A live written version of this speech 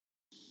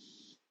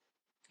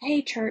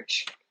Hey,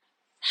 church.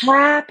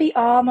 Happy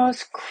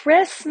almost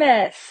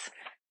Christmas.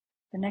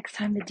 The next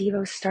time the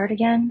Devos start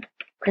again,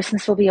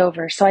 Christmas will be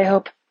over. So I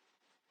hope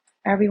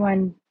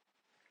everyone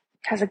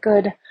has a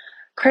good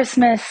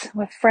Christmas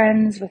with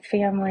friends, with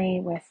family,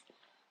 with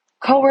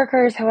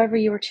coworkers, however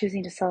you are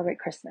choosing to celebrate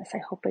Christmas. I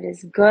hope it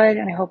is good,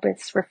 and I hope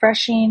it's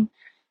refreshing,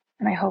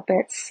 and I hope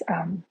it's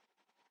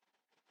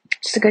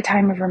just a good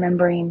time of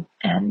remembering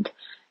and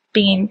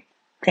being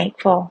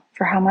thankful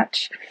for how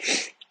much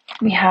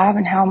we have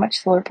and how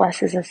much the Lord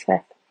blesses us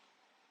with.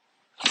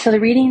 So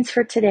the readings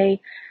for today,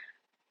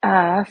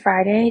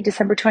 Friday,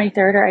 December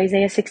 23rd, are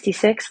Isaiah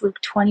 66, Luke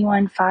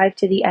 21:5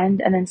 to the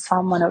end, and then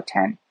Psalm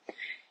 10:10.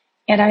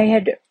 And I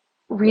had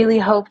really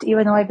hoped,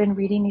 even though I've been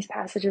reading these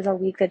passages all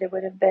week, that it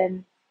would have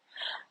been,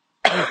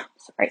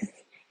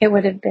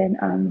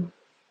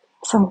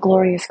 some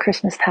glorious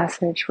Christmas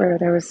passage where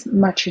there was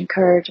much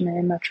encouragement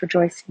and much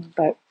rejoicing.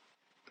 But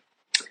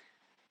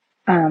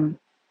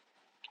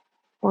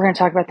we're going to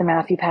talk about the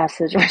Matthew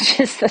passage, which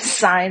is the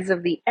signs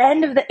of the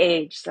end of the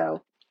age.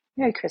 So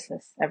Merry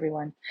Christmas,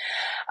 everyone.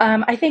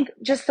 I think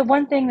just the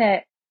one thing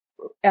that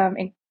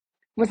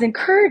was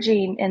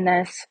encouraging in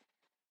this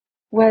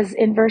was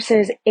in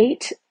verses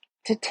 8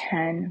 to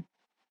 10,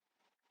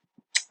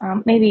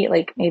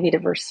 maybe to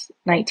verse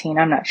 19,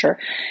 I'm not sure,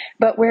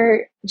 but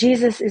where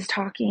Jesus is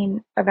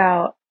talking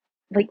about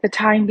like the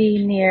time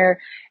being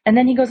near, and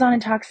then he goes on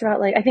and talks about,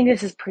 like, I think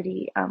this is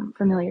pretty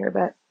familiar,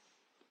 but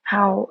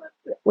how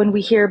when we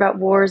hear about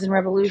wars and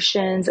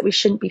revolutions that we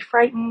shouldn't be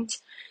frightened.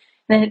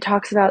 Then it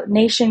talks about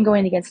nation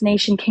going against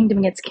nation, kingdom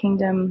against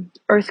kingdom,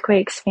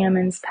 earthquakes,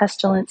 famines,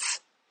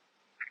 pestilence,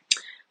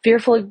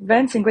 fearful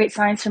events, and great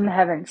signs from the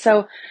heavens.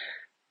 So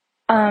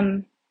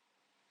the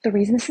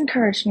reason this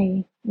encouraged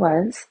me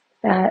was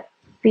that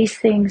these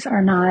things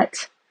are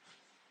not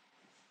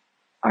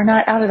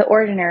out of the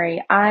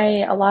ordinary.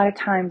 I a lot of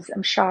times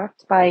am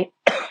shocked by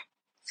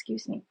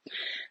excuse me.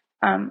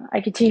 I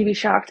continue to be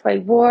shocked by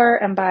war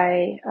and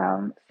by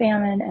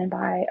famine and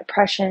by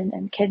oppression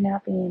and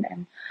kidnapping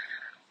and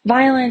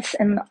violence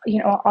and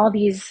all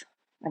these.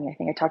 I mean, I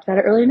think I talked about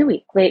it earlier in the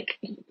week. Like,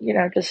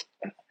 just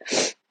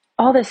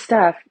all this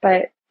stuff.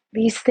 But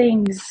these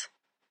things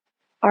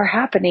are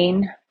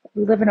happening.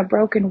 We live in a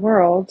broken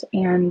world,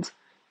 and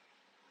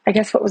I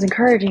guess what was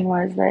encouraging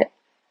was that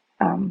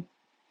that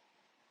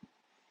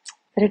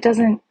it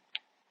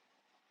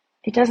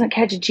doesn't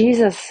catch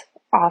Jesus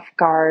off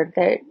guard,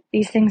 that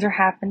these things are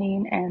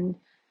happening and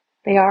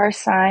they are a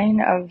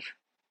sign of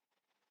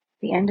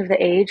the end of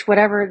the age,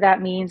 whatever that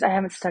means. I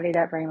haven't studied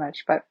that very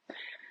much, but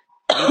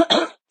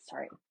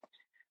sorry.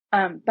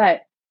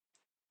 But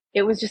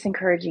it was just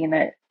encouraging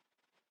that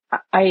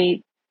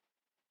I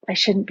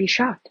shouldn't be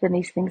shocked when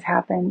these things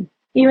happen,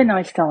 even though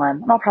I still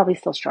am, and I'll probably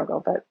still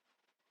struggle. But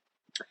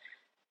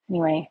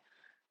anyway,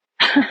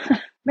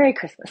 Merry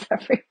Christmas,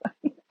 everyone.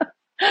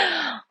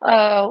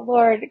 Oh,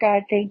 Lord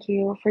God, thank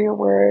you for your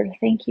word.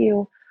 Thank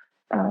you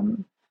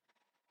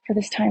for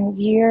this time of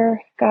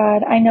year,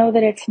 God. I know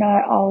that it's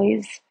not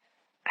always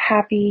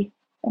happy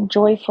and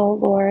joyful,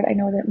 Lord. I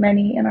know that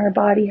many in our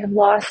body have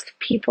lost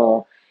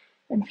people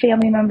and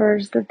family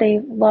members that they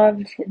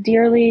loved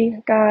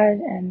dearly, God.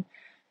 And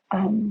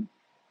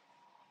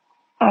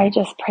I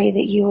just pray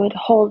that you would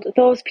hold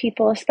those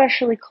people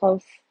especially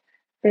close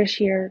this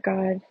year,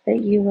 God, that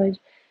you would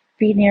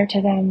be near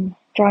to them,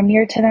 draw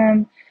near to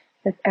them,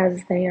 that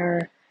as they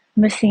are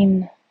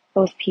missing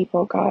those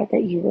people, God,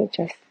 that you would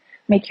just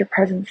make your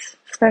presence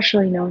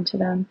especially known to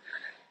them.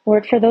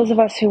 Lord, for those of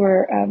us who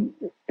are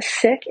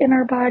sick in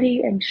our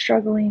body and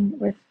struggling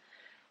with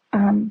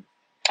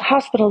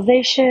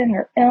hospitalization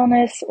or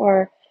illness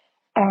or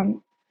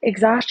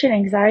exhaustion,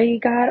 anxiety,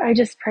 God, I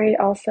just pray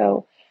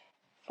also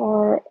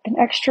for an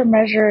extra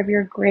measure of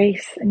your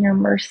grace and your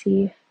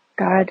mercy,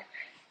 God,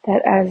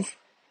 that as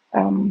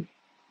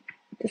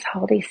this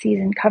holiday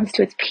season comes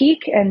to its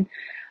peak, and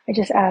I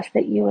just ask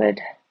that you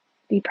would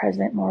be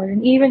present, Lord,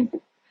 and even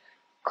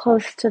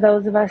close to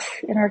those of us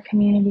in our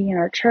community, in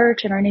our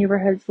church, in our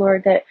neighborhoods,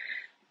 Lord, that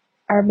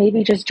are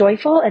maybe just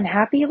joyful and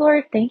happy,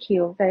 Lord. Thank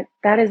you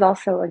that is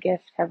also a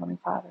gift, Heavenly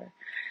Father.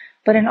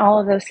 But in all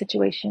of those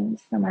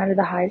situations, no matter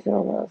the highs or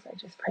the lows, I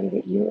just pray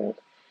that you would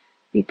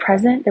be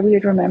present, that we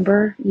would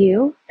remember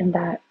you, and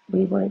that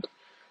we would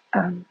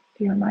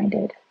be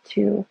reminded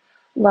to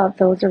love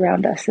those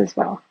around us as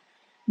well.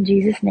 In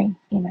Jesus' name,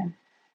 amen.